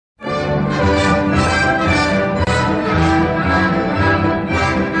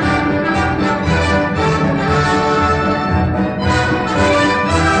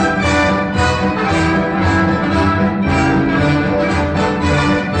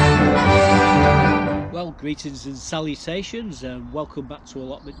Greetings and salutations and welcome back to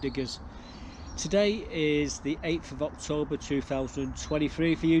Allotment Diggers. Today is the 8th of October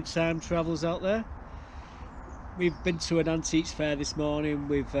 2023 for you time travellers out there. We've been to an antiques fair this morning.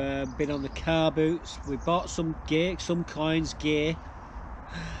 We've been on the car boots. We bought some gear, some coins, gear.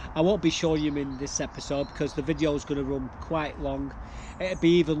 I won't be showing you in this episode because the video is going to run quite long. It'll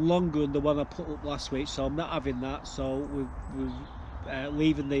be even longer than the one I put up last week, so I'm not having that. So we're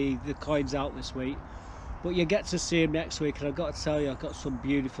leaving the coins out this week. But you get to see them next week, and I've got to tell you, I've got some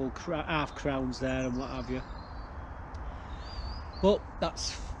beautiful half crowns there and what have you. But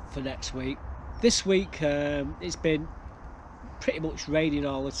that's for next week. This week it's been pretty much raining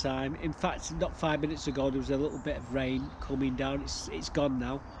all the time. In fact, not 5 minutes ago there was a little bit of rain coming down. It's gone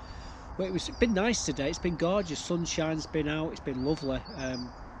now. But it's been nice today. It's been gorgeous. Sunshine's been out. It's been lovely.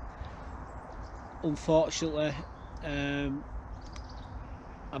 Unfortunately,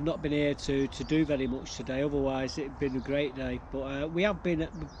 I've not been here to do very much today, otherwise it'd been a great day. But we have been,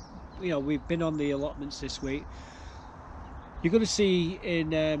 we've been on the allotments this week. You're going to see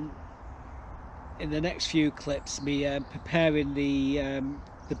in the next few clips me preparing the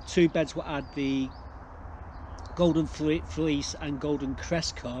two beds what had the Golden Fleece and Golden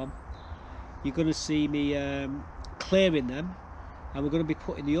Crest corn. You're going to see me clearing them, and we're going to be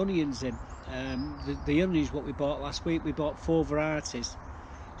putting the onions in. The onions what we bought last week, we bought 4 varieties.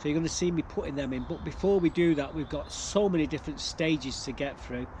 So you're going to see me putting them in. But before we do that, we've got so many different stages to get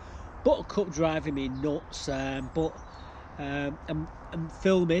through. Buttercup driving me nuts, I'm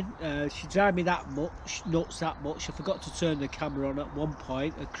filming. She drive me that much, I forgot to turn the camera on at one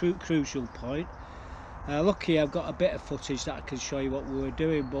point, a crucial point. Lucky I've got a bit of footage that I can show you what we were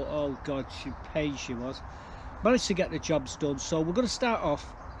doing, but oh god, she was. Managed to get the jobs done. So we're going to start off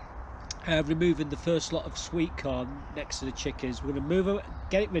removing the first lot of sweet corn next to the chickens. We're going to move it,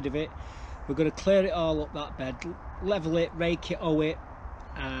 get rid of it. We're going to clear it all up that bed, level it, rake it, hoe it,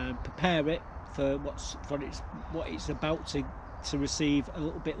 and prepare it for what it's about to receive a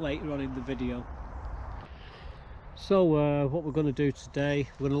little bit later on in the video. So what we're going to do today,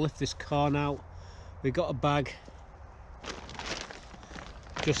 we're going to lift this corn out. We've got a bag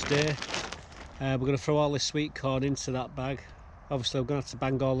just here. We're going to throw all this sweet corn into that bag. Obviously I'm going to have to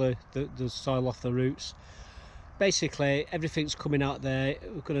bang all the soil off the roots. Basically everything's coming out there.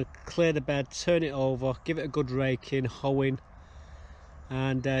 We're going to clear the bed, turn it over, give it a good raking, hoeing,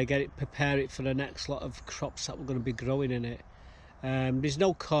 and prepare it for the next lot of crops that we're going to be growing in it. There's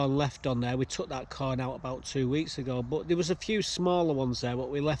no corn left on there. We took that corn out about 2 weeks ago, but there was a few smaller ones there what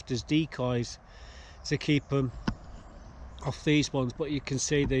we left as decoys to keep them off these ones. But you can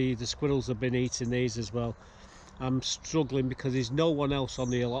see the squirrels have been eating these as well. I'm struggling because there's no one else on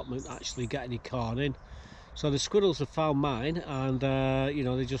the allotment actually getting any corn in. So the squirrels have found mine, and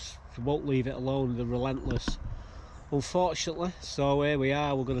they just won't leave it alone. They're relentless, unfortunately. So here we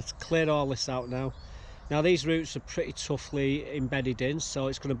are. We're going to clear all this out now. Now these roots are pretty toughly embedded in, so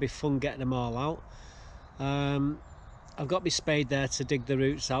it's going to be fun getting them all out. I've got my spade there to dig the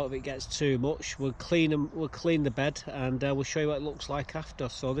roots out if it gets too much. We'll clean them. We'll clean the bed, and we'll show you what it looks like after.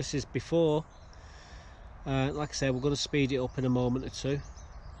 So this is before. Like I said, we're going to speed it up in a moment or two,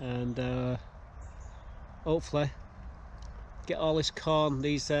 and hopefully get all this corn,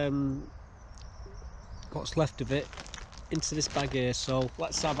 what's left of it, into this bag here. So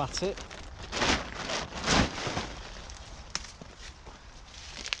let's have at it.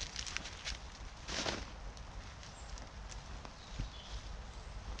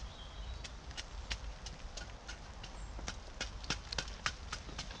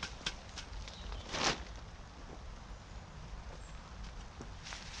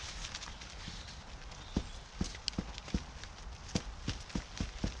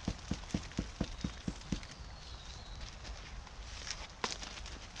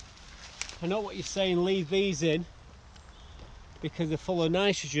 I know what you're saying, leave these in because they're full of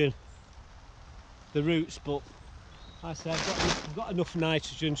nitrogen, the roots, but like I said, I've got enough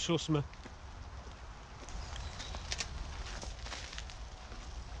nitrogen, trust me.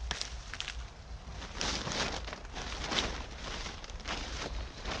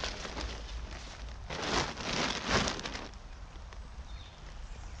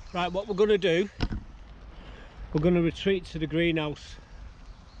 Right, what we're going to do, we're going to retreat to the greenhouse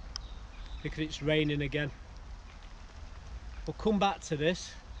because it's raining again. We'll come back to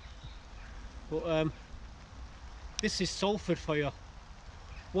this, but this is Salford for you.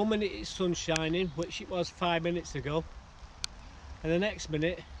 1 minute it's sun shining, which it was 5 minutes ago, and the next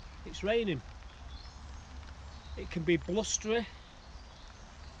minute it's raining. It can be blustery.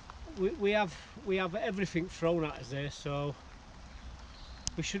 We have everything thrown at us here, so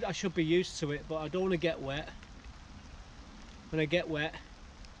I should be used to it, but I don't want to get wet. When I get wet,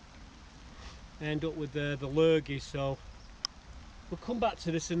 I end up with the lurgy. So we'll come back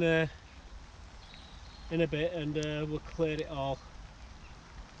to this in a bit, and we'll clear it all.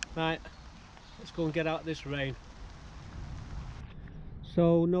 Right, let's go and get out of this rain.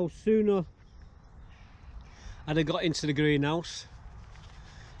 So no sooner had I got into the greenhouse,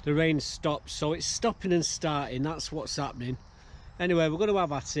 the rain stopped. So it's stopping and starting, that's what's happening. Anyway, we're going to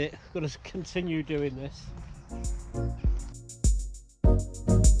have at it. We're going to continue doing this.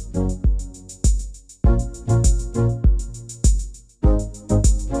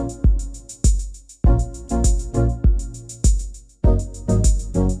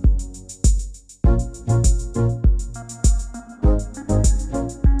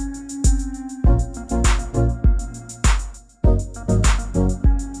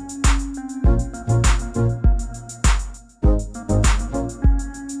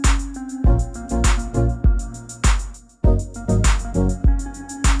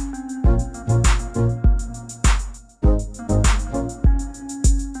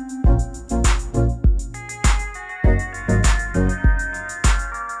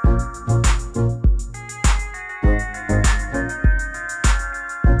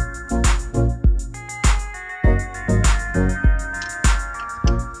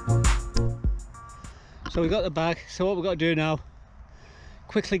 So we got the bag, so what we've got to do now,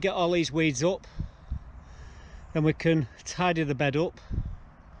 quickly get all these weeds up, then we can tidy the bed up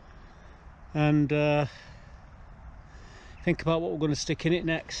and think about what we're going to stick in it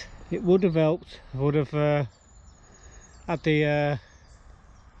next. It would have helped, I would have had the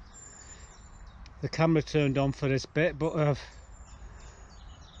camera turned on for this bit, but I've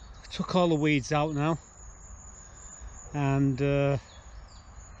took all the weeds out now, and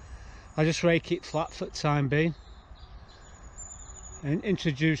I just rake it flat for the time being and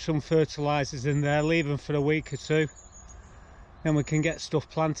introduce some fertilisers in there, leave them for a week or two, then we can get stuff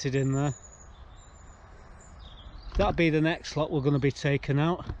planted in there. That'll be the next lot we're going to be taking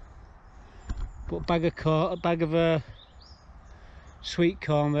out. But a bag of sweet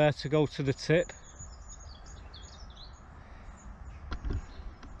corn there to go to the tip.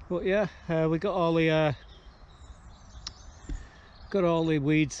 But yeah, we got all the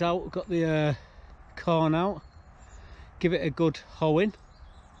weeds out, got the corn out, give it a good hoeing.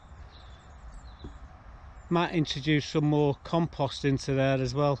 Might introduce some more compost into there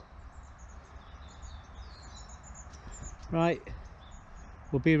as well. Right,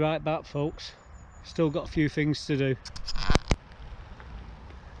 we'll be right back folks, still got a few things to do.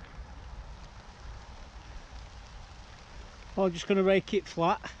 I'm just going to rake it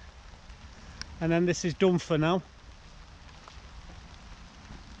flat and then this is done for now.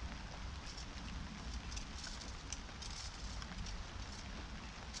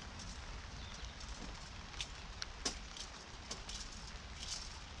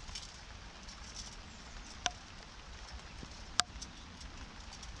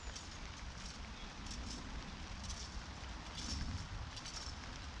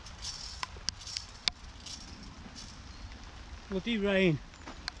 Bloody rain.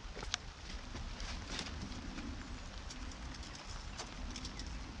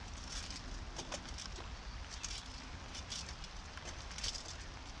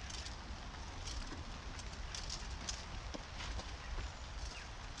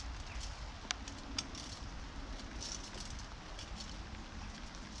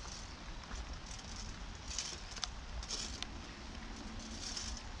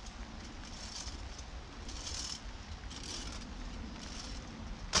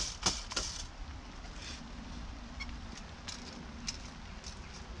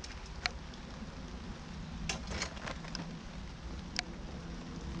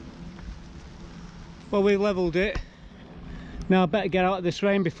 Well, we levelled it. Now I better get out of this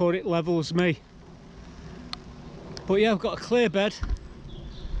rain before it levels me. But yeah, I've got a clear bed.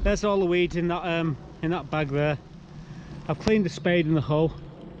 There's all the weeds in that bag there. I've cleaned the spade and the hoe.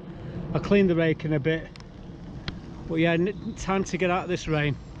 I cleaned the rake in a bit. But yeah, time to get out of this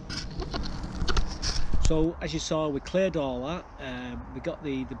rain. So as you saw, we cleared all that. We got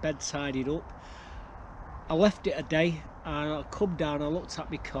the bed tidied up. I left it a day and I come down, I looked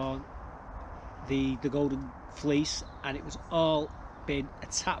at my corn, the Golden Fleece, and it was all been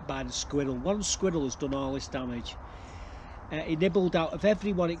attacked by the squirrel. One squirrel has done all this damage. It nibbled out of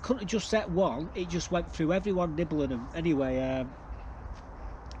everyone. It couldn't have just set one, it just went through everyone, nibbling them. Anyway,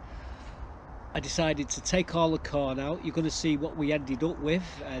 I decided to take all the corn out. You're going to see what we ended up with.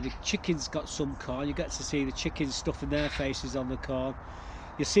 The chickens got some corn. You get to see the chickens stuffing their faces on the corn.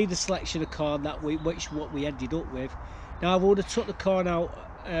 You see the selection of corn that what we ended up with. Now I would have took the corn out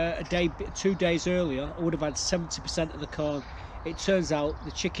 2 days earlier, I would have had 70% of the corn. It turns out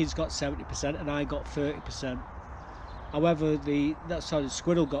the chickens got 70% and I got 30%. However, the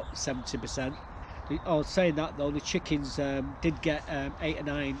squirrel got 70%. Saying that though, the chickens did get 8 or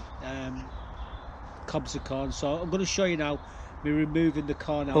 9 cobs of corn. So I'm going to show you now me removing the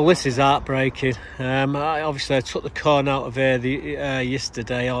corn out. Well, this is heartbreaking. Obviously I took the corn out of here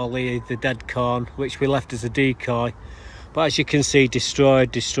yesterday, all the dead corn, which we left as a decoy. But as you can see,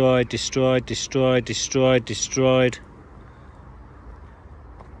 destroyed.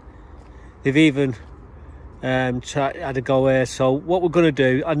 They've even had a go here. So what we're going to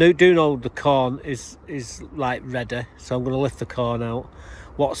do, I do know the corn is like ready, so I'm going to lift the corn out,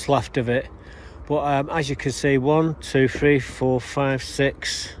 what's left of it. But as you can see, 1, 2, 3, 4, 5,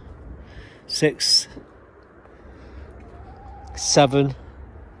 6, 7,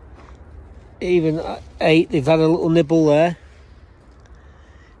 even 8. They've had a little nibble there.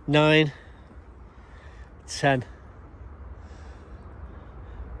 9, 10.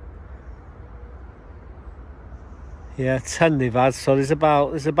 Yeah, 10 they've had, so there's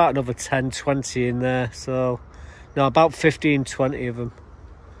about another 10, 20 in there. So no, about 15, 20 of them,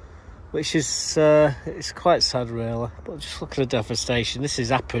 which is it's quite sad really. But just look at the devastation. This has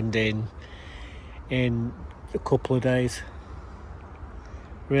happened in a couple of days.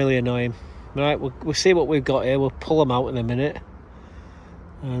 Really annoying. Right, we'll see what we've got here. We'll pull them out in a minute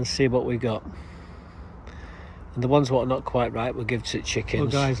and see what we got. And the ones what are not quite right, we'll give to the chickens.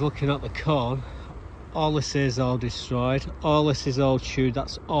 Well guys, looking at the corn, all this is all destroyed, all this is all chewed.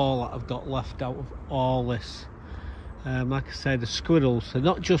 That's all that I've got left out of all this. Like I say, the squirrels, they're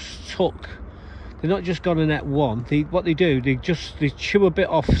not just gone and ate one. What they do, they chew a bit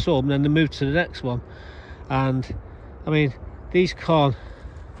off some, then they move to the next one. And I mean, these corn,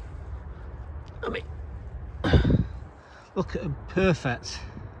 I mean, look at them, perfect.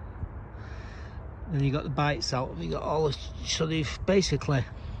 Then you got the bites out, you got all this, so they've basically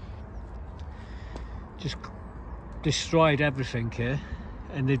just destroyed everything here,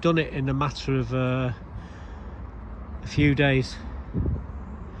 and they've done it in a matter of a few days.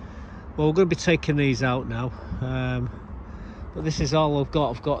 Well, we're going to be taking these out now, but this is all I've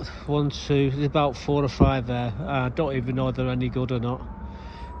got. I've got 1, 2, there's about 4 or 5 there. I don't even know if they're any good or not.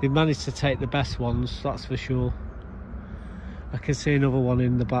 They've managed to take the best ones, that's for sure. I can see another one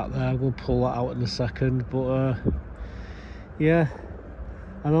in the back there. We'll pull that out in a second, but yeah.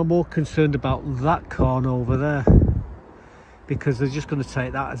 And I'm more concerned about that corn over there, because they're just going to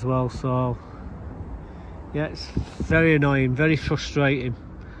take that as well. So yeah, it's very annoying, very frustrating.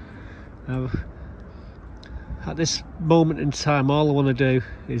 At this moment in time, all I want to do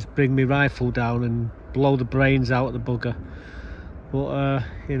is bring my rifle down and blow the brains out of the bugger. But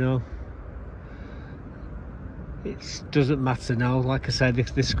you know, it doesn't matter now. Like I said,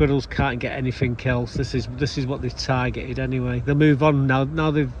 the squirrels can't get anything else. This is what they've targeted anyway. They'll move on now.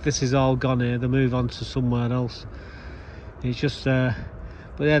 Now this is all gone here, they'll move on to somewhere else. It's just but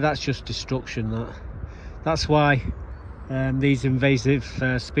yeah, that's just destruction. That's why these invasive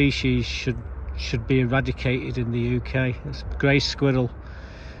species should be eradicated in the UK. It's grey squirrel.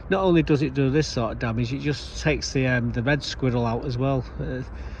 Not only does it do this sort of damage, it just takes the red squirrel out as well.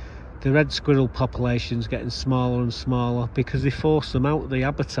 The red squirrel population's getting smaller and smaller because they force them out of the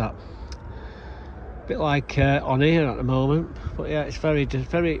habitat. A bit like on here at the moment. But yeah, it's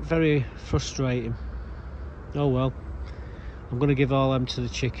very frustrating. Oh well. I'm going to give all them to the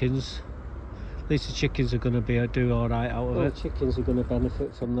chickens. At least the chickens are going to do alright out of it. The chickens are going to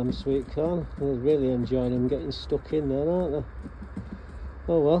benefit from them sweet corn. They're really enjoying them getting stuck in there, aren't they?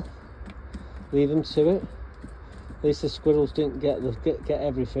 Oh well. Leave them to it. At least the squirrels didn't get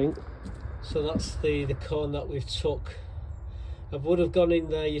everything. So that's the corn that we've took. I would have gone in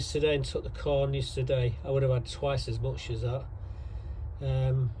there yesterday and took the corn yesterday. I would have had twice as much as that.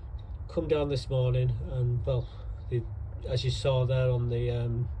 Come down this morning and well, as you saw there on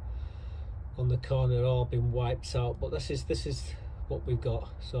the corn, they're all been wiped out. But this is what we've got,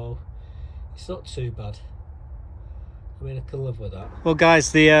 so it's not too bad. I mean, I can live with that. Well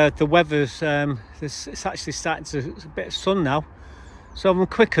guys, the weather's it's actually starting to, it's a bit of sun now, so I'm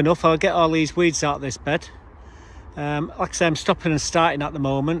quick enough. I'll get all these weeds out of this bed. Like I say, I'm stopping and starting at the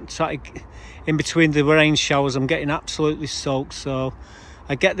moment. In between the rain showers, I'm getting absolutely soaked, so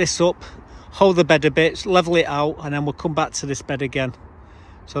I get this up, hold the bed a bit, level it out, and then we'll come back to this bed again.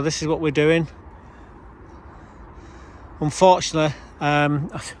 So this is what we're doing. Unfortunately, my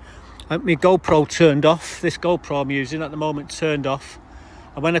GoPro turned off. This GoPro I'm using at the moment turned off,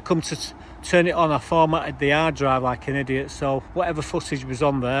 and when I come to turn it on, I formatted the hard drive like an idiot, so whatever footage was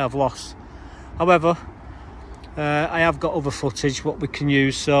on there I've lost. However, I have got other footage what we can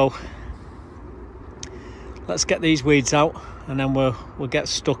use, so let's get these weeds out and then we'll get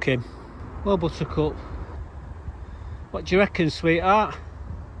stuck in. Well, Buttercup, what do you reckon, sweetheart?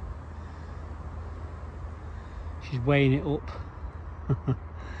 She's weighing it up.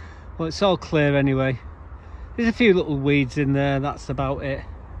 Well, it's all clear anyway. There's a few little weeds in there, that's about it.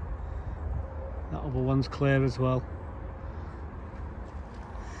 That other one's clear as well.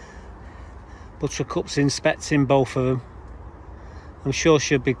 Buttercup's inspecting both of them. I'm sure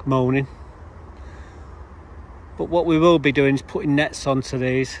she'll be moaning. But what we will be doing is putting nets onto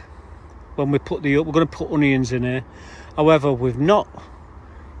these. When we put we're going to put onions in here. However, we've not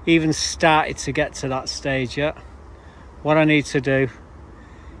even started to get to that stage yet. What I need to do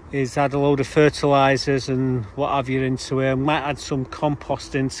is add a load of fertilisers and what have you into here. I might add some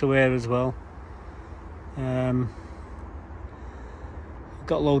compost into here as well.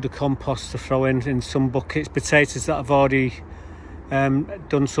 Got a load of compost to throw in some buckets. Potatoes that I've already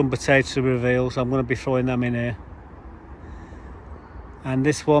done some potato reveals. I'm going to be throwing them in here. And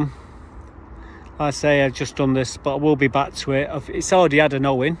this one, like I say, I've just done this, but I will be back to it. It's already had an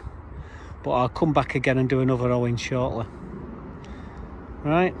owing, but I'll come back again and do another owing shortly.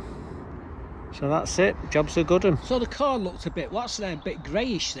 Right, so that's it. Job's a good one. So the corn looked a bit, what's there, a bit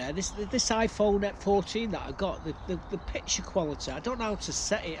greyish there. This iPhone F14 that I got, the picture quality, I don't know how to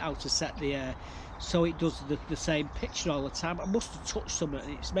set the so it does the same picture all the time. I must have touched something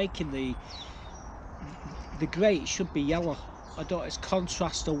and it's making the grey, it should be yellow. I don't, it's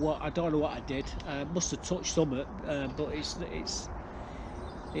contrast or what, I don't know what I did. Must have touched something, but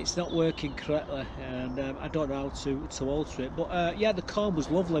it's not working correctly, and I don't know how to alter it. But yeah, the corn was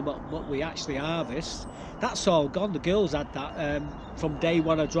lovely. What we actually harvest, that's all gone. The girls had that from day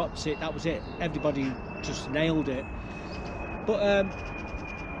one. I dropped it. That was it. Everybody just nailed it. But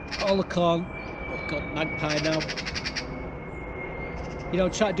all the corn, I've got magpie now. You know,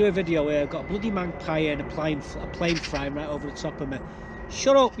 try to do a video here. I've got a bloody magpie and a plane flying right over the top of me.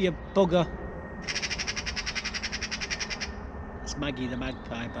 Shut up, you bugger. It's Maggie the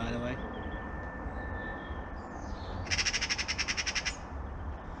magpie, by the way.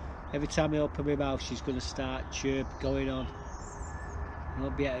 Every time I open my mouth, she's going to start chirp going on. I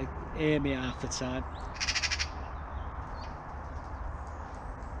won't be able to hear me half the time.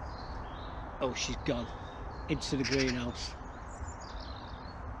 Oh, she's gone into the greenhouse.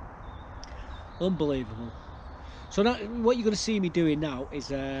 Unbelievable. So now, what you're going to see me doing now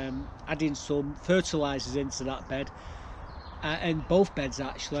is adding some fertilisers into that bed. And both beds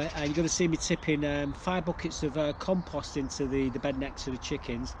actually, and you're going to see me tipping 5 buckets of compost into the bed next to the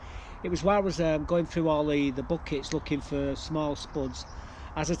chickens. It was while I was going through all the buckets looking for small spuds,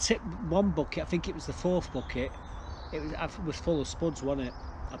 as I tipped one bucket, I think it was the 4th bucket, it was full of spuds, wasn't it?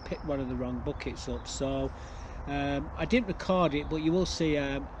 I picked one of the wrong buckets up, so I didn't record it, but you will see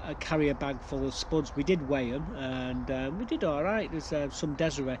a carrier bag full of spuds. We did weigh them and we did alright. There's some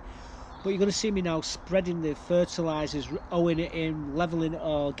Desiree. But you're going to see me now spreading the fertilisers, owing it in, levelling it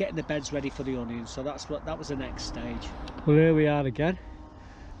all, getting the beds ready for the onions. So that was the next stage. Well, here we are again.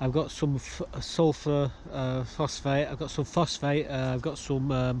 I've got some sulphur phosphate, I've got some phosphate, I've got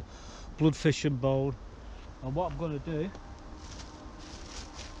some bloodfish and bone. And what I'm going to do,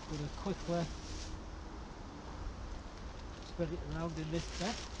 I'm going to quickly spread it around in this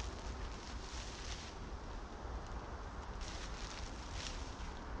bed.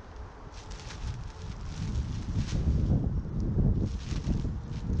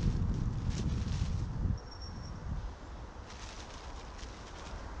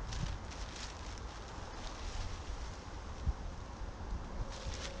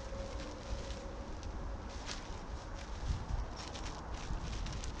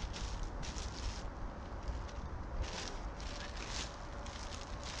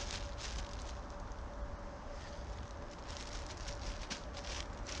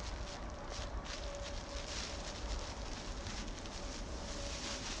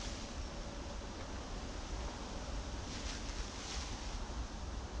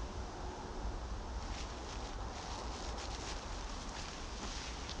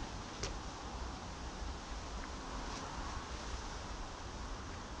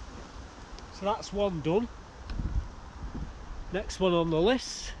 So that's one done. Next one on the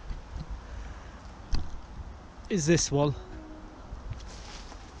list is this one.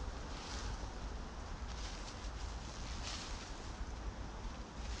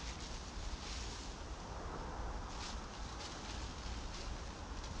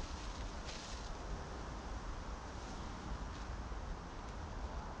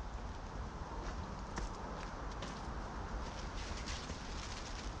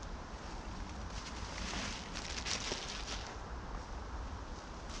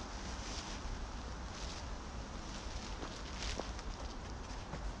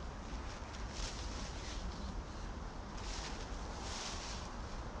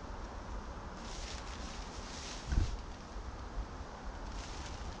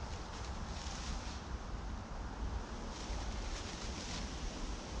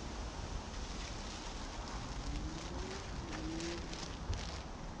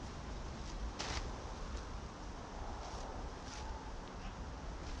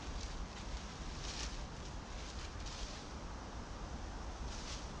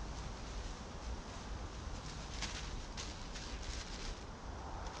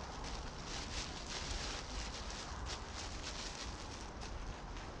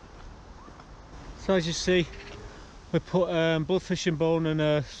 So as you see, we put blood fishing bone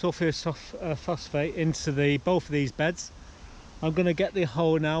and sulfur phosphate into both of these beds. I'm going to get the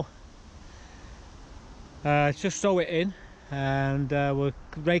hoe now, just sew it in, and we'll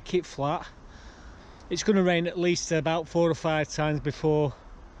rake it flat. It's going to rain at least about 4 or 5 times before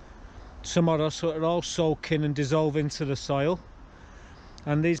tomorrow, so it'll all soak in and dissolve into the soil,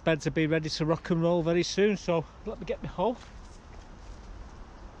 and these beds will be ready to rock and roll very soon. So let me get my hoe.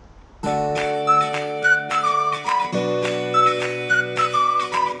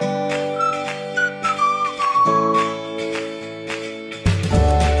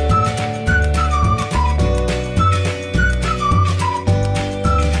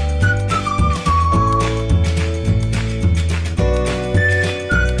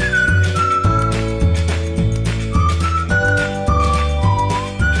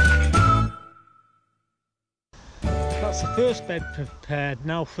 That's the first bed prepared.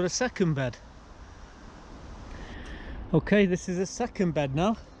 Now for a second bed. Okay, this is a second bed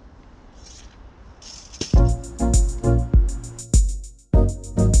now.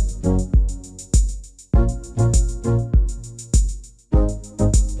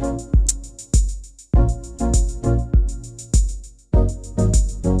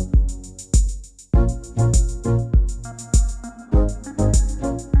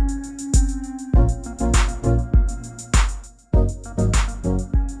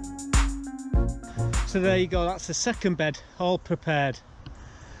 So there you go, that's the second bed all prepared.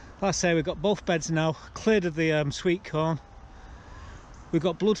 Like I say, we've got both beds now cleared of the sweet corn. We've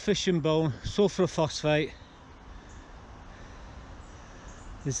got bloodfish and bone, sulfur phosphate.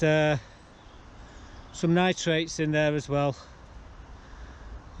 There's some nitrates in there as well.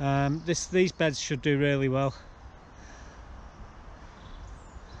 These beds should do really well.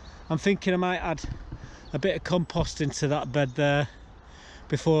 I'm thinking I might add a bit of compost into that bed there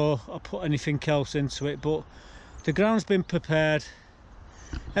before I put anything else into it, but the ground's been prepared,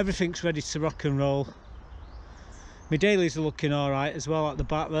 everything's ready to rock and roll. My dailies are looking alright as well at the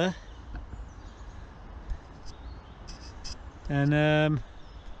back there, and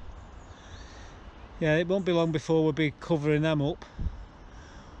yeah, it won't be long before we'll be covering them up.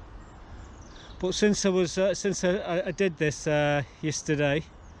 But since I did this yesterday,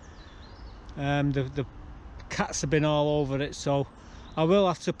 the cats have been all over it, so I will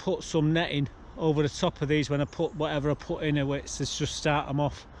have to put some netting over the top of these when I put whatever I put in it to just start them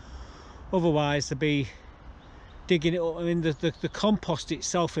off. Otherwise they'll be digging it up. I mean, the compost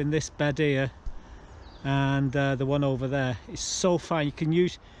itself in this bed here and the one over there is so fine.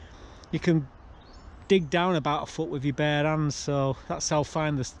 You can dig down about 1 foot with your bare hands, so that's how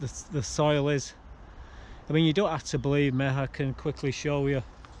fine the soil is. I mean, you don't have to believe me, I can quickly show you.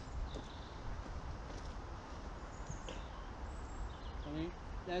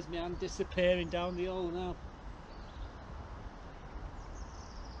 There's my hand disappearing down the hole now.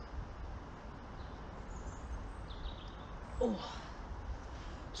 Oh.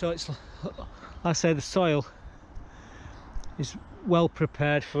 So it's, like I say, the soil is well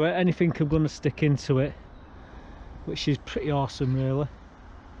prepared for it. Anything I'm going to stick into it, which is pretty awesome really,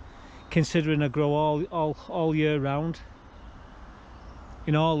 considering I grow all year round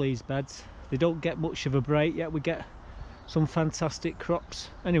in all these beds. They don't get much of a break, yet we get some fantastic crops.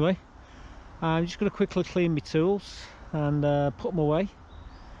 Anyway, I'm just going to quickly clean my tools and put them away,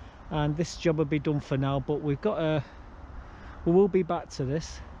 and this job will be done for now, but we will be back to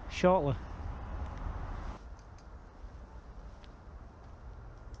this shortly.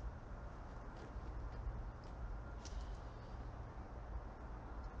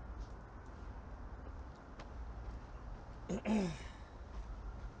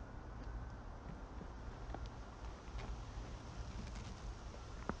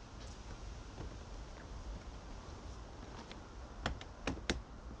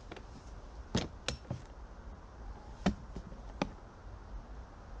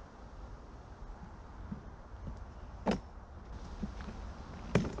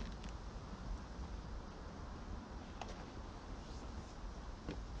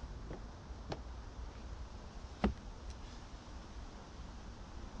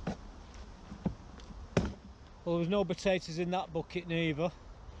 Well, there's no potatoes in that bucket neither.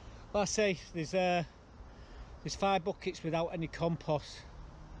 Like I say, there's 5 buckets without any compost,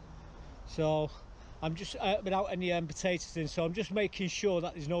 so I'm just without any potatoes in, so I'm just making sure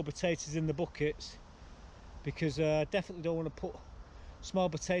that there's no potatoes in the buckets, because I definitely don't want to put small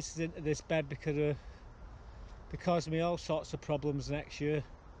potatoes into this bed because cause me all sorts of problems next year.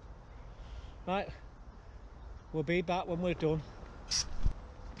 Right, we'll be back when we're done.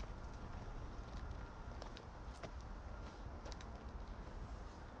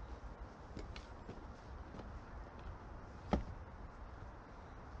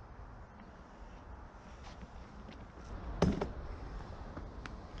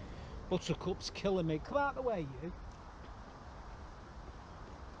 Buttercup's killing me. Come out of the way, you.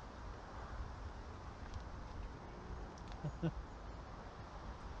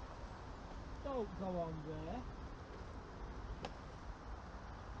 Don't go on there.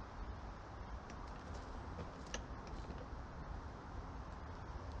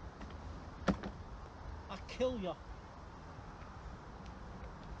 I'll kill you.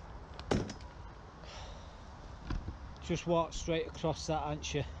 Just walk straight across that,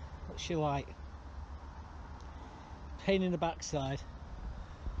 aren't you? What's she like? Pain in the backside.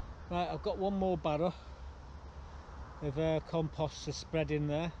 Right, I've got one more barrow of compost to spread in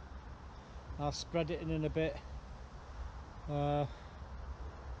there. I'll spread it in a bit. But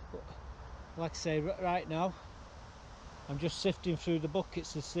like I say, right now I'm just sifting through the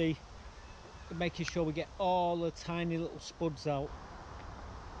buckets to see, making sure we get all the tiny little spuds out.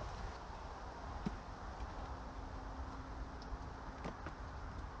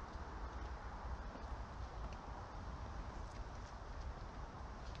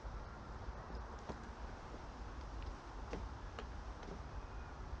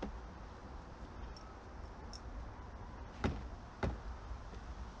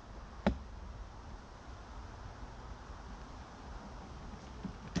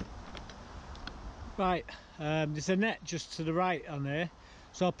 Right, there's a net just to the right on there,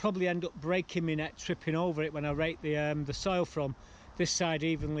 so I'll probably end up breaking my net, tripping over it when I rake the soil from this side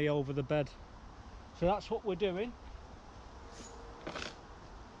evenly over the bed. So that's what we're doing.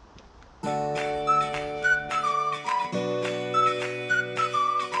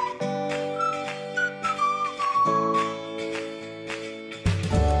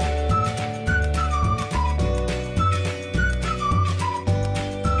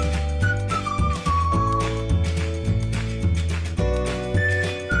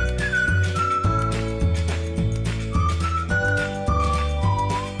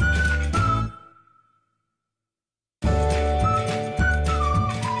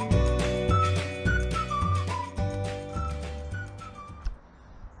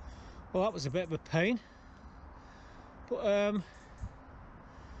 Well, that was a bit of a pain, but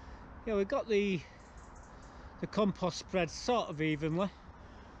yeah, we got the compost spread sort of evenly.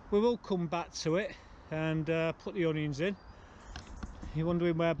 We will come back to it and put the onions in. You're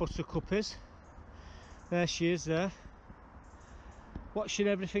wondering where Buttercup is? There she is, there, watching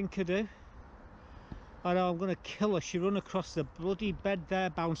everything I do. I know I'm going to kill her. She run across the bloody bed there,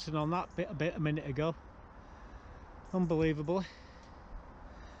 bouncing on that bit a minute ago. Unbelievable.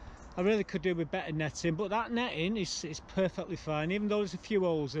 I really could do with better netting, but that netting is perfectly fine, even though there's a few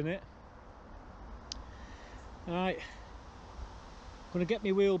holes in it. Right, I'm going to get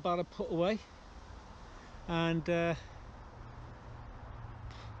my wheelbarrow put away, and I'm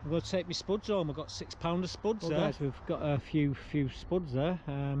going to take my spuds home. I've got £6 of spuds there. Guys, we've got a few spuds there.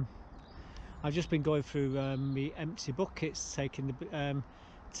 I've just been going through my empty buckets, taking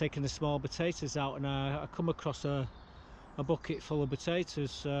the small potatoes out, and I come across a bucket full of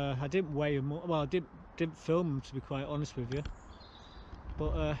potatoes. I didn't weigh them, well, I didn't film them, to be quite honest with you,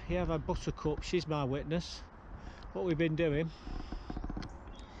 but yeah, I've had Buttercup, she's my witness. What we've been doing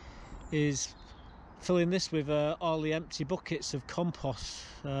is filling this with all the empty buckets of compost,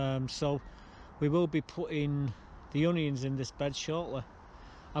 so we will be putting the onions in this bed shortly.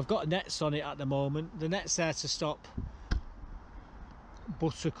 I've got nets on it at the moment. The net's there to stop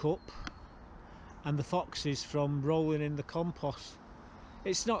Buttercup and the foxes from rolling in the compost.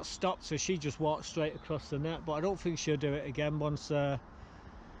 It's not stopped, so she just walked straight across the net, but I don't think she'll do it again once they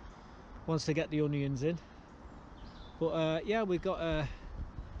get the onions in. But yeah, we've got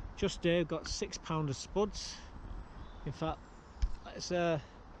just there, got £6 of spuds. In fact, let's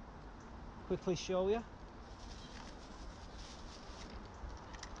quickly show you.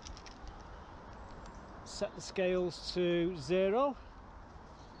 Set the scales to 0,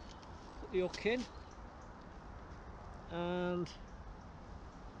 put the hook in, and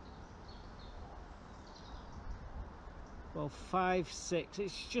well, 5, 6,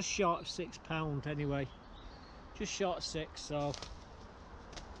 it's just short of £6 anyway, just short of 6. So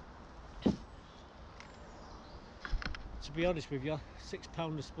to be honest with you,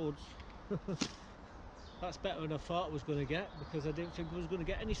 £6 of spuds that's better than I thought I was going to get, because I didn't think I was going to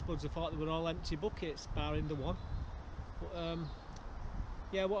get any spuds. I thought they were all empty buckets, barring the one. But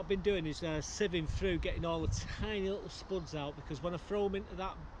yeah, what I've been doing is sieving through, getting all the tiny little spuds out, because when I throw them into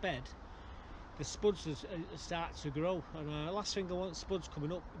that bed, the spuds start to grow, and last thing I want, spuds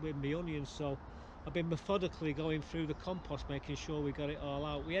coming up with my onions. So I've been methodically going through the compost, making sure we got it all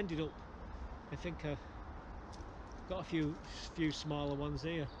out. We ended up, I think I've got a few smaller ones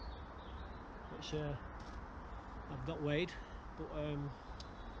here, which I've not weighed, but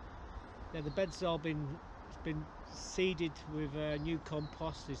yeah, the bed's all been seeded with new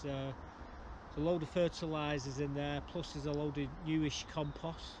compost. There's a load of fertilisers in there, plus there's a load of newish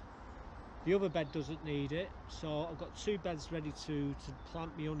compost. The other bed doesn't need it, so I've got 2 beds ready to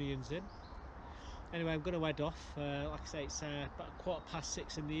plant my onions in. Anyway, I'm going to head off. Like I say, it's about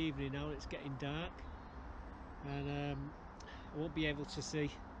 6:15 in the evening now, and it's getting dark, and I won't be able to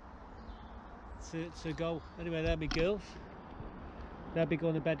see to go. Anyway, there my girls. They'll be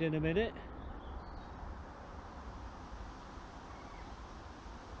going to bed in a minute.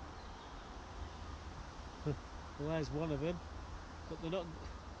 Well, there's one of them, but they're not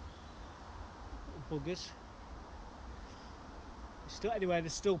buggers. Anyway, they're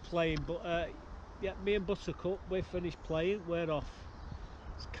still playing, but yeah, me and Buttercup, we're finished playing, we're off.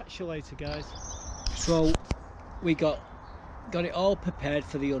 Let's catch you later, guys. So we got it all prepared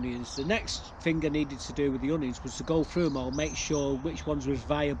for the onions. The next thing I needed to do with the onions was to go through them all, make sure which ones was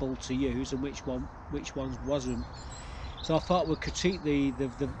viable to use and which ones wasn't. So I thought we'd critique the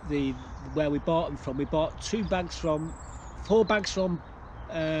where we bought them from. We bought 4 bags from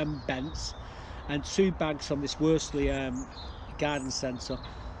Bent's and 2 bags from this Worsley garden centre.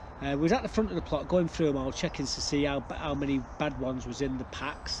 We was at the front of the plot going through them all, checking to see how many bad ones was in the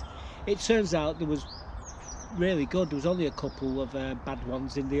packs. It turns out there was really good. There was only a couple of bad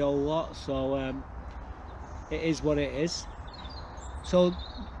ones in the whole lot, so it is what it is. So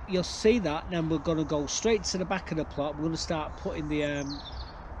you'll see that, and then we're going to go straight to the back of the plot. We're going to start putting the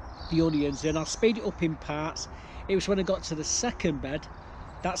onions in. I'll speed it up in parts. It was when I got to the second bed,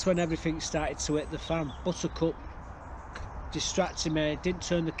 that's when everything started to hit the fan. Buttercup distracted me, didn't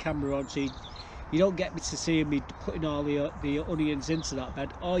turn the camera on, so you don't get me to see me putting all the onions into that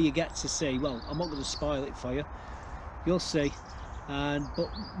bed. All you get to see, well, I'm not going to spoil it for you, you'll see, but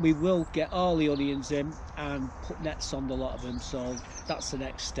we will get all the onions in and put nets on a lot of them. So that's the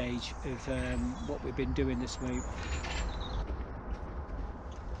next stage of what we've been doing this week.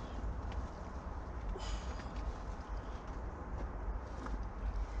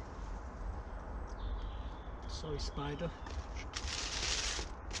 Sorry, spider.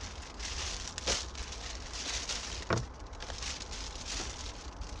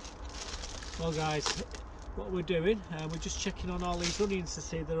 Well guys, what we're doing, we're just checking on all these onions to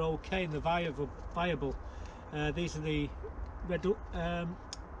see they're okay and they're viable. These are the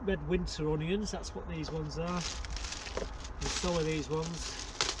red winter onions, that's what these ones are. And so are these ones.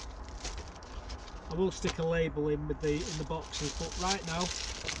 I will stick a label in the boxes, but right now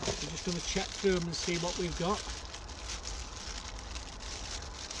we're just going to check through them and see what we've got.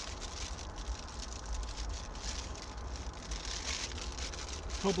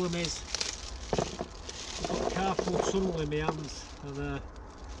 Problem is, I've got carpal tunnel in my hands, and I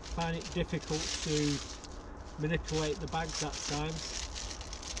find it difficult to manipulate the bags at times.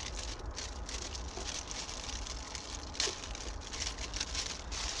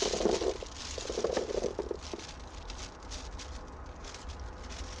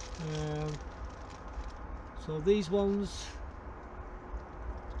 So these ones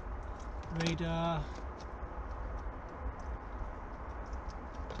radar.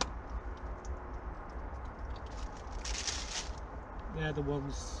 They're the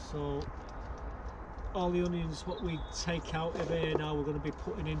ones. So all the onions what we take out of here now we're going to be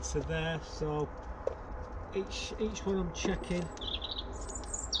putting into there. So each one I'm checking,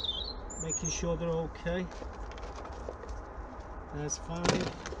 making sure they're okay. There's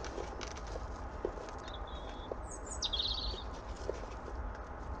 5.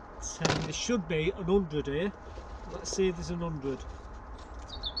 There should be 100 here. Let's see if there's 100.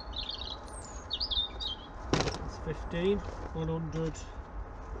 That's 15, 100.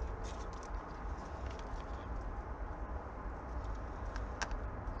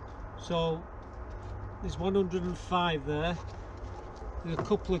 So there's 105 there. There's a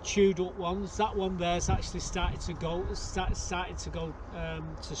couple of chewed up ones. That one there's actually started to go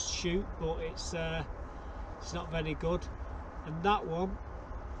to shoot, but it's not very good. And that one,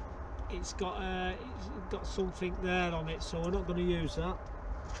 it's got something there on it, so we're not going to use that.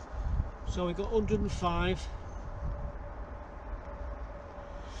 So we've got 105.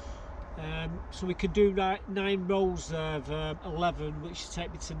 So we could do 9 rows of 11, which will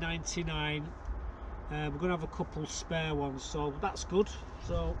take me to 99. We're going to have a couple spare ones, so that's good.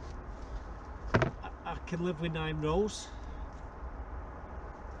 So I can live with 9 rows.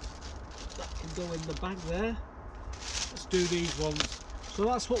 That can go in the bag there. Let's do these ones. So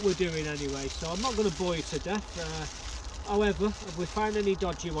that's what we're doing anyway, so I'm not going to bore you to death. However, if we find any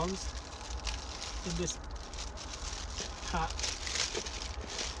dodgy ones in this pack,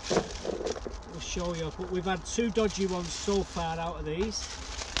 we'll show you. But we've had 2 dodgy ones so far out of these.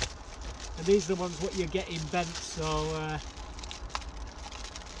 and these are the ones what you're getting bent. So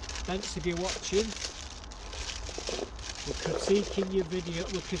thanks if you're watching. We're critiquing your video,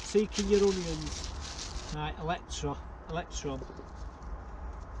 we're critiquing your onions. Right, Electron.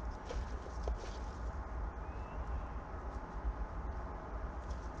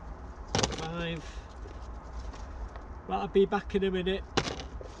 5. Right, I'll be back in a minute.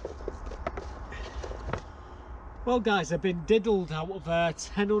 Well guys, I've been diddled out of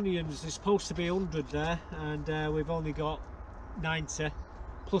 10 onions. There's supposed to be 100 there, and we've only got 90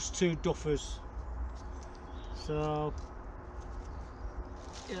 plus 2 duffers. So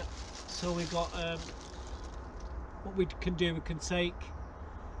yeah, so we got what we can do, we can take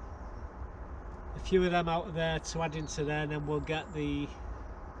a few of them out of there to add into there, and then we'll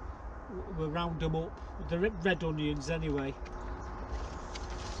round them up. The red onions anyway.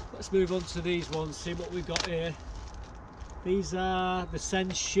 Let's move on to these ones, see what we've got here. These are the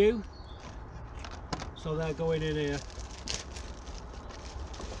Sen's shoe, so they're going in here.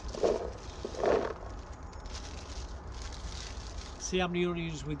 See how many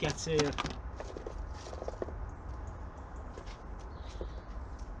onions we get here.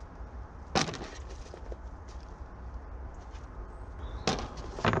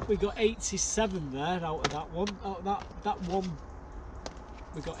 We got 87 there out of that one. Out of that one,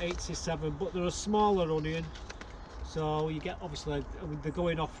 we got 87, but they're a smaller onion, so you get, obviously they're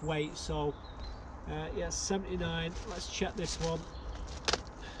going off weight. So yeah, 79. Let's check this one.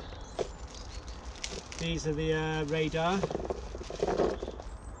 These are the radar.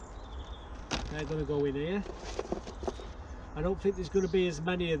 They're going to go in here. I don't think there's going to be as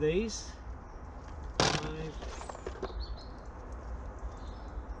many of these. 5.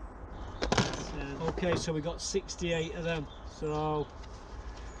 Okay, so we got 68 of them. So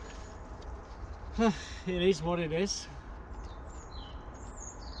it is what it is.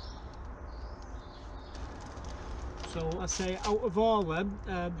 So I say, out of all them,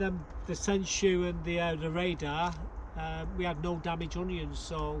 the Sen's shoe and the radar, we had no damage onions.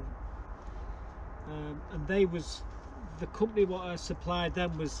 So and they was, the company what I supplied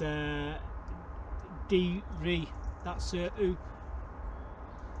them was D-Re. That's who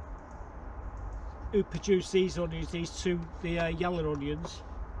produced these onions, these two, the yellow onions.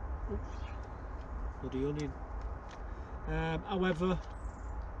 Oops, bloody onion. However,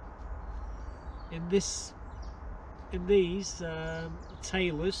 in these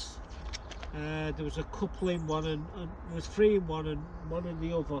Taylors, there was a couple in one, and there was 3 in one and 1 in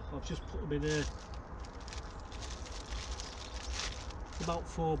the other. I've just put them in here. About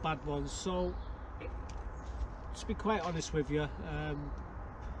 4 bad ones. So to be quite honest with you,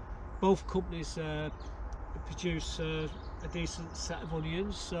 both companies produce a decent set of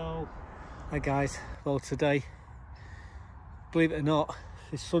onions. So hi guys, well today, believe it or not,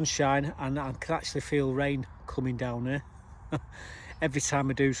 it's sunshine and I can actually feel rain coming down here. Every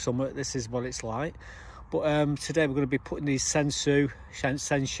time I do summer, this is what it's like. But today we're going to be putting these Sen's shoe,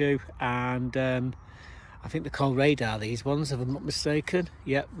 and I think they're called radar, these ones, if I'm not mistaken.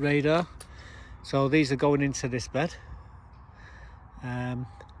 Yep, radar. So these are going into this bed.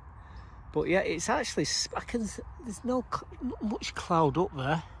 But yeah, it's actually, there's not much cloud up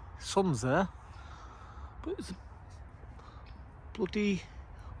there. Sun's there, but there's a bloody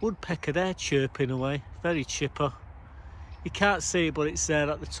woodpecker there chirping away, very chipper. You can't see it, but it's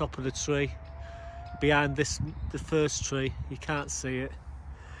there at the top of the tree, behind the first tree. You can't see it.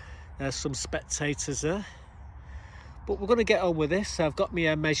 There's some spectators there, but we're going to get on with this. I've got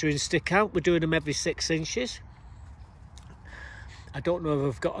my measuring stick out. We're doing them every 6 inches. I don't know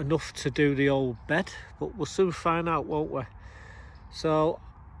if I've got enough to do the old bed, but we'll soon find out, won't we? So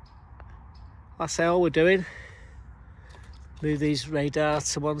that's all we're doing. Move these radar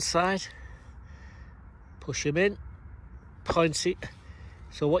to one side, push them in, point it.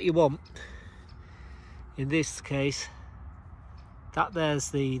 So what you want in this case, that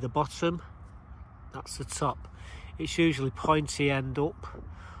there's the bottom, that's the top. It's usually pointy end up,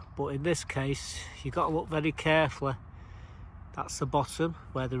 but in this case you've got to look very carefully. That's the bottom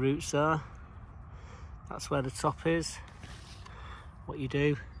where the roots are, that's where the top is. What you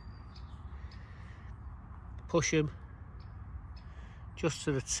do, push them just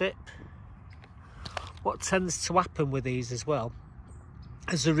to the tip. What tends to happen with these as well,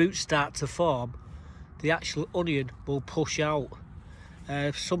 as the roots start to form, the actual onion will push out.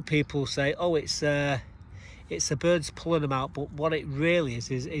 Some people say, oh, it's the birds pulling them out, but what it really is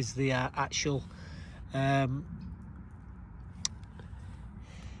the actual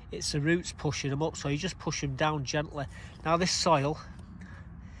it's the roots pushing them up. So you just push them down gently. Now this soil,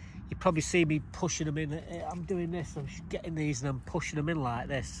 you probably see me pushing them in. I'm doing this, I'm getting these and I'm pushing them in like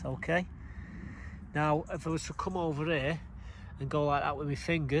this, okay? Now if I was to come over here and go like that with my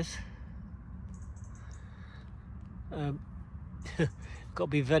fingers, got to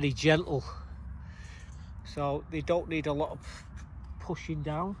be very gentle, so they don't need a lot of pushing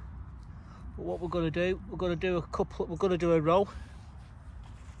down. But what we're going to do, we're going to do a row.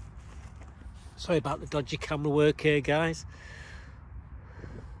 Sorry about the dodgy camera work here, guys.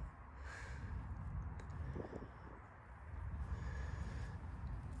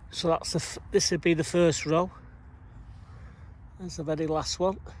 So that's this would be the first row. That's the very last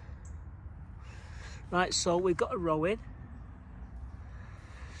one. Right, so we've got a row in,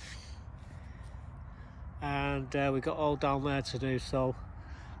 and we've got all down there to do. So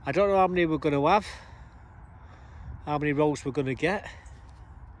I don't know how many we're going to have, how many rows we're going to get,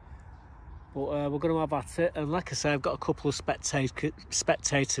 but we're going to have at it. And like I say, I've got a couple of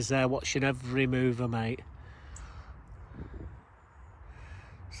spectators there watching every mover, mate.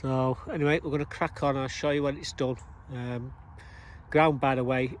 So anyway, we're going to crack on. I'll show you when it's done. Ground, by the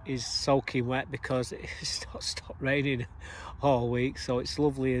way, is soaking wet because it's not stopped raining all week, so it's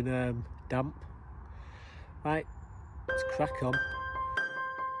lovely and damp. Right, let's crack on.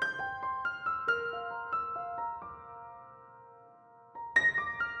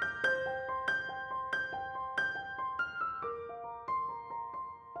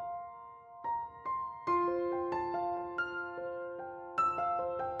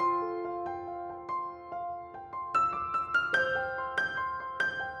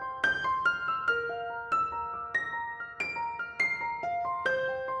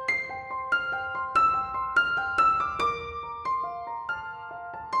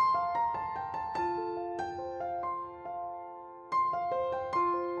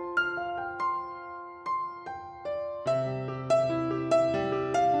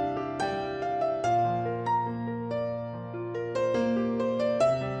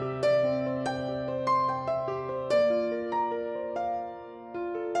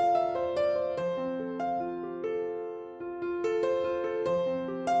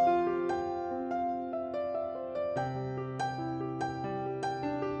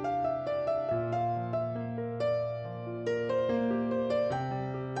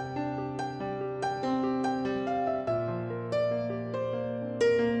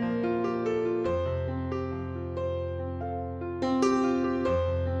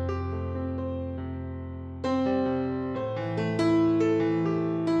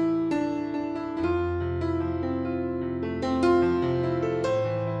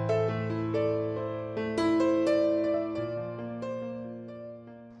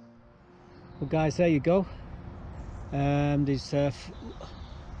 Well guys, there you go. There's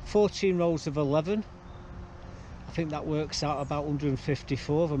 14 rows of 11. I think that works out about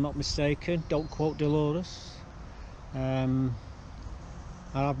 154 if I'm not mistaken. Don't quote Dolores. I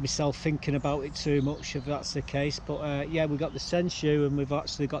have myself thinking about it too much if that's the case, but yeah, we've got the sensu and we've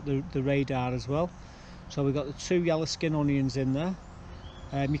actually got the radar as well. So we've got the 2 yellow skin onions in there.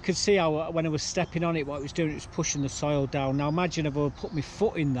 You could see how when I was stepping on it, what it was doing, it was pushing the soil down. Now imagine if I would put my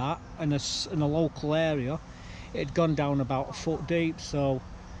foot in that in a local area, it had gone down about a foot deep. So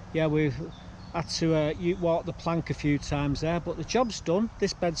yeah, we've had to walk the plank a few times there, but the job's done.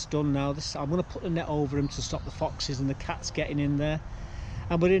 This bed's done now. I'm going to put the net over him to stop the foxes and the cats getting in there.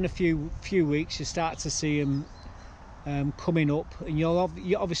 And within a few weeks, you start to see them coming up, and you're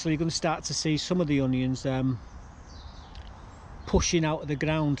obviously going to start to see some of the onions pushing out of the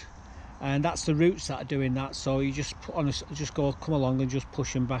ground, and that's the roots that are doing that. So you just come along and just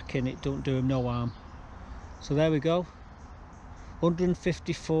push them back in. It don't do them no harm. So there we go,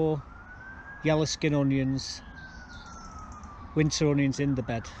 154 yellow skin onions, winter onions in the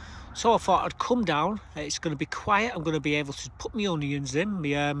bed. So I thought I'd come down. It's going to be quiet. I'm going to be able to put my onions in.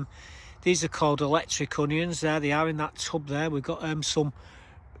 These are called electric onions. There they are in that tub there. We've got some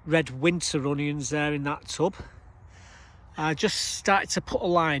red winter onions there in that tub. I just started to put a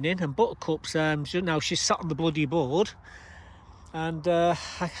line in, and Buttercup's now she's sat on the bloody board, and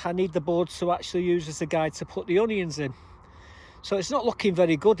I need the board to actually use as a guide to put the onions in. So it's not looking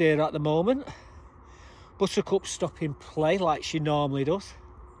very good here at the moment. Buttercup's stopping play like she normally does.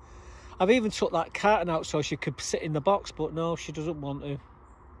 I've even took that carton out so she could sit in the box, but no, she doesn't want to.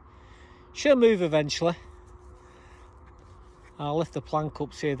 She'll move eventually. I'll lift the plank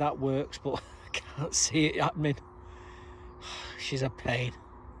up, see if that works, but I can't see it happening. She's a pain.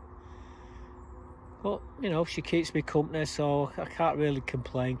 But, you know, she keeps me company, so I can't really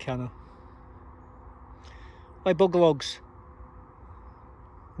complain, can I? Hey, Buglugs.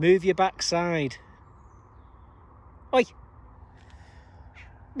 Move your backside. Oi!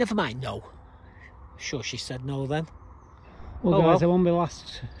 Never mind, no. Sure she said no then. Well guys, I'm on my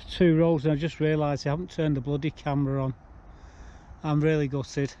last 2 rows and I just realised I haven't turned the bloody camera on. I'm really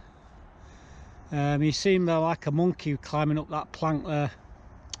gutted. You seem like a monkey climbing up that plank there.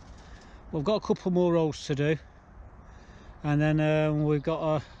 We've got a couple more rows to do, and then we've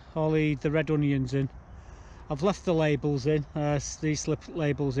got all the red onions in. I've left the labels in, these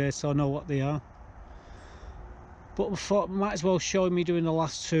labels here, so I know what they are. But we thought might as well show me doing the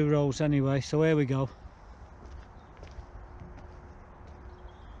last 2 rows anyway, so here we go.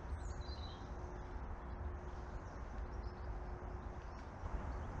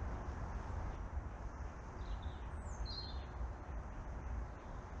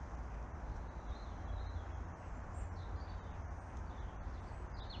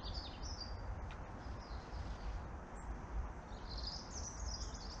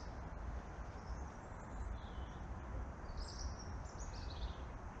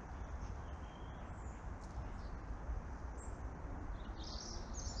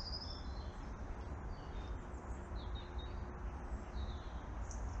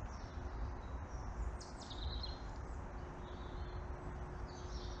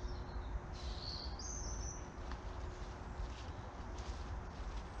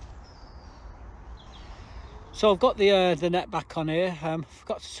 So I've got the net back on here.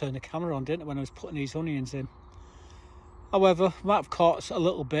 Forgot to turn the camera on, didn't I, when I was putting these onions in. However, I might have caught a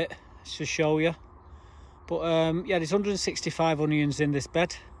little bit to show you. But yeah, there's 165 onions in this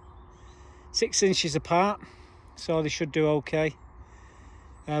bed. 6 inches apart, so they should do okay.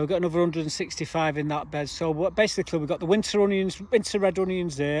 We've got another 165 in that bed. So basically we've got the winter red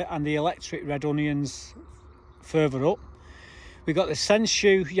onions there, and the electric red onions further up. We've got the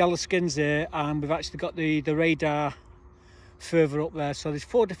Sensu yellow skins there, and we've actually got the radar further up there. So there's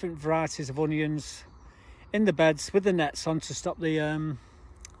 4 different varieties of onions in the beds with the nets on to stop the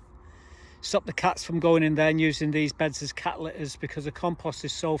cats from going in there and using these beds as cat litters, because the compost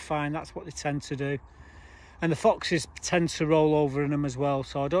is so fine. That's what they tend to do, and the foxes tend to roll over in them as well.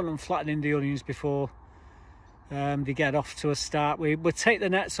 So I don't want them flattening the onions before they get off to a start. We'll take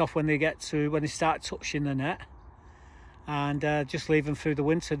the nets off when they start touching the net, and just leave them through the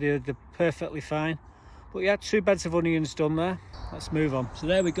winter. They're perfectly fine. But yeah, 2 beds of onions done there. Let's move on. So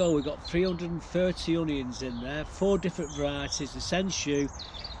there we go, we've got 330 onions in there, 4 different varieties: the Sensu,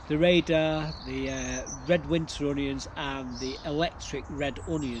 the radar, the red winter onions, and the electric red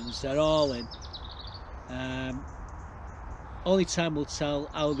onions. They're all in. Only time will tell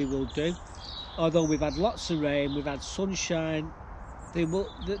how they will do. Although we've had lots of rain, we've had sunshine,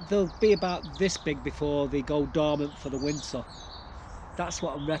 they'll be about this big before they go dormant for the winter. That's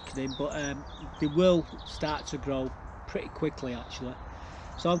what I'm reckoning, but they will start to grow pretty quickly actually.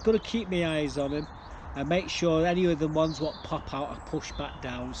 So I'm going to keep my eyes on them and make sure any of the ones what pop out I push back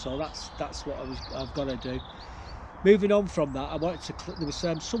down. So that's what I've got to do. Moving on from that, I wanted to there was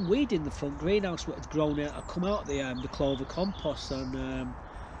some weed in the front greenhouse that had grown out. I come out the clover compost, and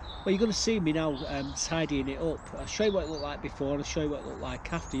well, you're going to see me now tidying it up. I'll show you what it looked like before, and I'll show you what it looked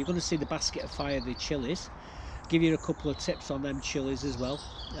like after. You're going to see the basket of fire, the chilies. Give you a couple of tips on them chilies as well,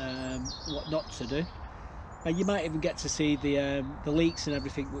 what not to do. And you might even get to see the leeks and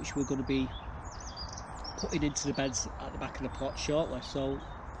everything, which we're going to be putting into the beds at the back of the plot shortly. So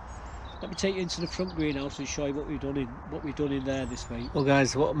let me take you into the front greenhouse and show you what we've done in there this week. Well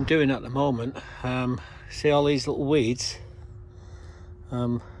guys, what I'm doing at the moment, see all these little weeds,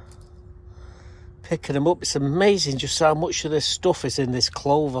 picking them up. It's amazing just how much of this stuff is in this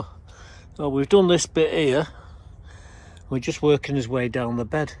clover. So we've done this bit here, we're just working his way down the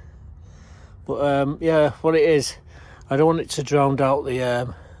bed. But yeah, what it is, I don't want it to drown out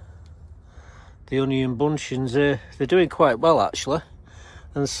the onion bunchings. They're doing quite well actually,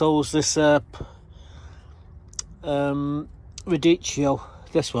 and so's this radicchio.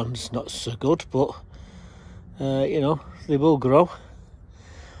 This one's not so good, but you know, they will grow.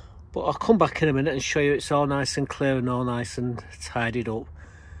 But I'll come back in a minute and show you it's all nice and clear and all nice and tidied up.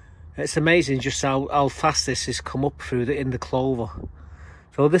 It's amazing just how fast this has come up through in the clover.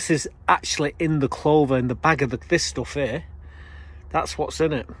 So this is actually in the clover, in the bag of this stuff here. That's what's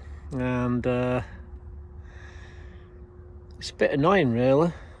in it. And it's a bit annoying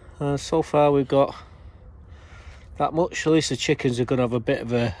really. So far we've got that much. At least the chickens are going to have a bit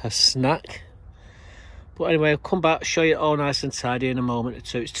of a snack. But anyway, I'll come back, show you it all nice and tidy in a moment or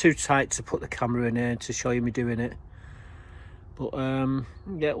two. It's too tight to put the camera in here to show you me doing it. But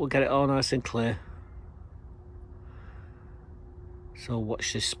yeah, we'll get it all nice and clear. So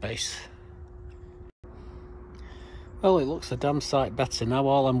watch this space. Well, it looks a damn sight better now.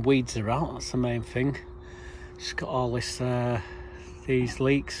 All them weeds are out, that's the main thing. Just got all this, these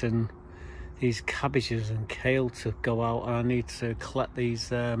leeks and these cabbages and kale to go out, and I need to collect these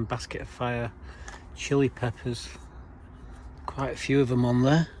basket of fire chili peppers. Quite a few of them on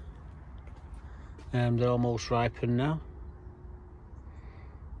there. They're almost ripened now.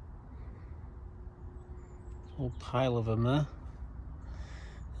 Whole pile of them there.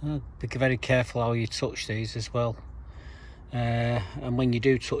 Be very careful how you touch these as well. And when you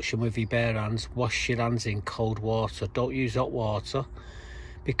do touch them with your bare hands, wash your hands in cold water. Don't use hot water,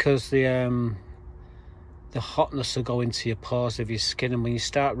 because the hotness will go into your pores of your skin, and when you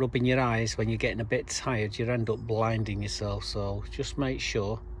start rubbing your eyes when you're getting a bit tired, you end up blinding yourself. So just make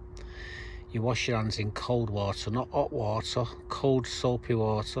sure you wash your hands in cold water, not hot water, cold soapy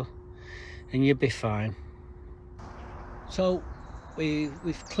water, and you'll be fine. So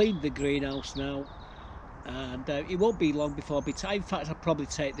we've cleaned the greenhouse now, and it won't be long before I'll be time. In fact, I'll probably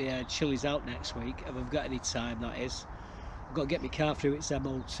take the chilies out next week if I've got any time, that is. I've got to get my car through its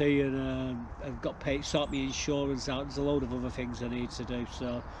MOT, and I've got to sort my insurance out. There's a load of other things I need to do,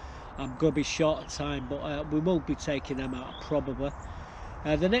 so I'm going to be short of time, but we will be taking them out probably.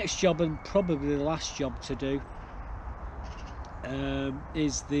 The next job, and probably the last job to do,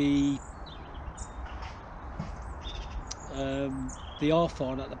 is the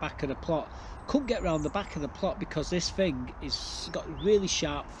hawthorn at the back of the plot. Couldn't get around the back of the plot because this thing is got really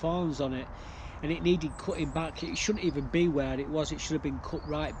sharp thorns on it, and it needed cutting back. It shouldn't even be where it was. It should have been cut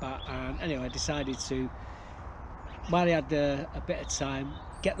right back. And anyway, I decided to, while I had a bit of time,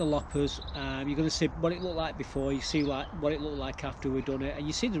 get the loppers. You're going to see what it looked like before. You see what it looked like after we've done it, and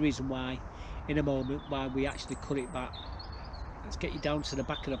you see the reason why in a moment, why we actually cut it back. Let's get you down to the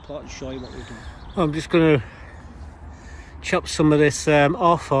back of the plot and show you what we've done. I'm just going to chop some of this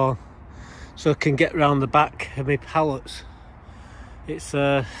hawthorn so I can get round the back of my pallets. It's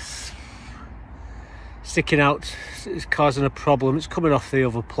sticking out, it's causing a problem. It's coming off the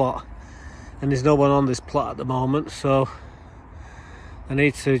other plot, and there's no one on this plot at the moment, so I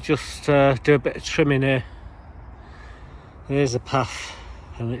need to just do a bit of trimming here. Here's a path,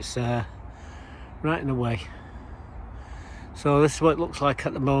 and it's right in the way. So this is what it looks like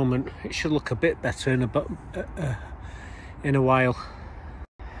at the moment. It should look a bit better in a while.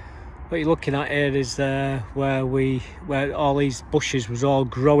 What you're looking at here is where all these bushes was all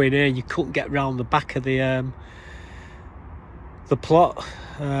growing here. You couldn't get round the back of the plot.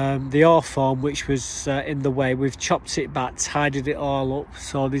 The hawthorn, which was in the way, we've chopped it back, tidied it all up,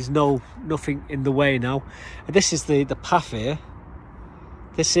 so there's nothing in the way now. And this is the path here.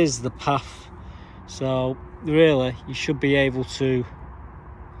 This is the path. So really, you should be able to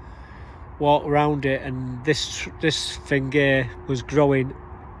walk around it. And this thing here was growing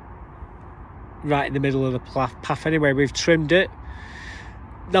right in the middle of the path. Anyway, we've trimmed it.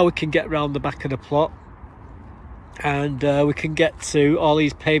 Now we can get round the back of the plot, and we can get to all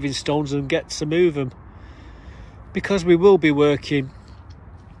these paving stones and get to move them, because we will be working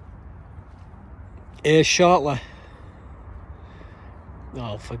here shortly.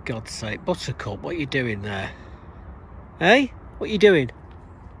 Oh, for God's sake, Buttercup, what are you doing there? Hey, what are you doing?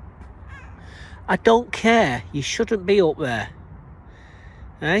 I don't care, you shouldn't be up there.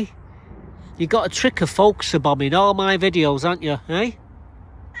 Hey, you got a trick of focus bombing all my videos, haven't you? Hey,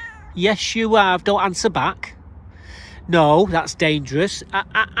 yes you have. Don't answer back. No, that's dangerous.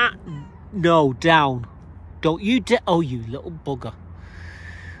 No, down. Don't you oh, you little bugger.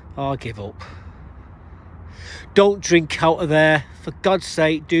 Oh, I give up. Don't drink out of there. For God's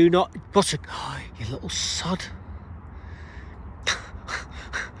sake, do not. Oh, you little sod.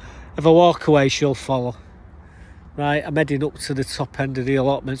 If I walk away, she'll follow. Right, I'm heading up to the top end of the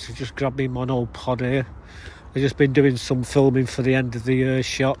allotments. I've just grabbed me my old pod here. I've just been doing some filming for the end of the year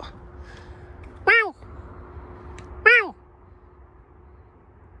shot. Wow! Wow!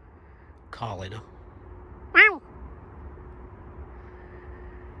 Calling her. Wow!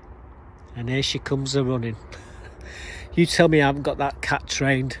 And here she comes a running. You tell me I haven't got that cat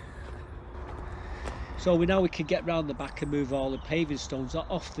trained. So we can get round the back and move all the paving stones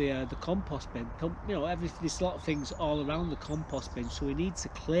off the compost bin. You know, there's a lot of things all around the compost bin, so we need to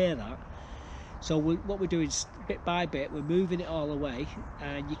clear that. So what we're doing is, bit by bit, we're moving it all away,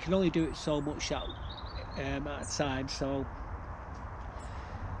 and you can only do it so much at a time. So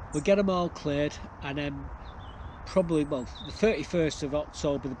we'll get them all cleared, and then probably, well, the 31st of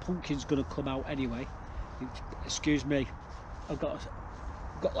October, the pumpkin's going to come out anyway. Excuse me, I've got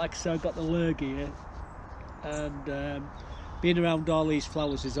like I said, I've got the lurgy here. And being around all these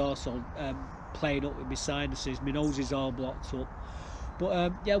flowers is also playing up with my sinuses. My nose is all blocked up.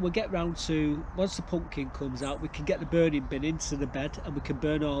 But yeah, we'll get round to, once the pumpkin comes out, we can get the burning bin into the bed, and we can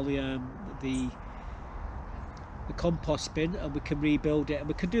burn all the the compost bin, and we can rebuild it, and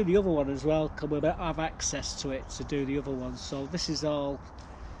we can do the other one as well, because we have access to it to do the other one. So this is all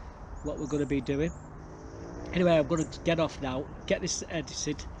what we're going to be doing. Anyway, I'm going to get off now, get this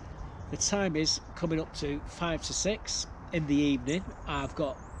edited. The time is coming up to 5 to 6 in the evening. I've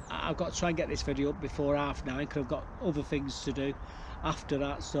got to try and get this video up before 9:30, because I've got other things to do after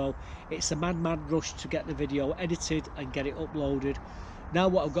that. So it's a mad rush to get the video edited and get it uploaded. Now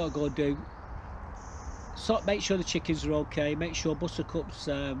what I've got to go and do, so make sure the chickens are okay, make sure Buttercup's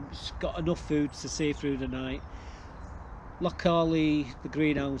got enough food to see through the night, lock all the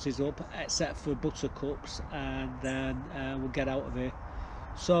greenhouses up except for Buttercup's, and then we'll get out of here.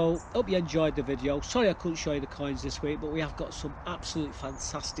 So hope you enjoyed the video. Sorry I couldn't show you the coins this week, but we have got some absolutely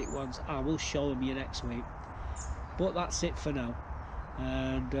fantastic ones. I will show them you next week. But that's it for now,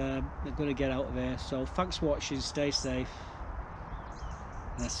 and I'm going to get out of here. So thanks for watching, stay safe,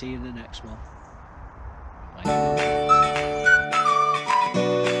 and I'll see you in the next one. Bye.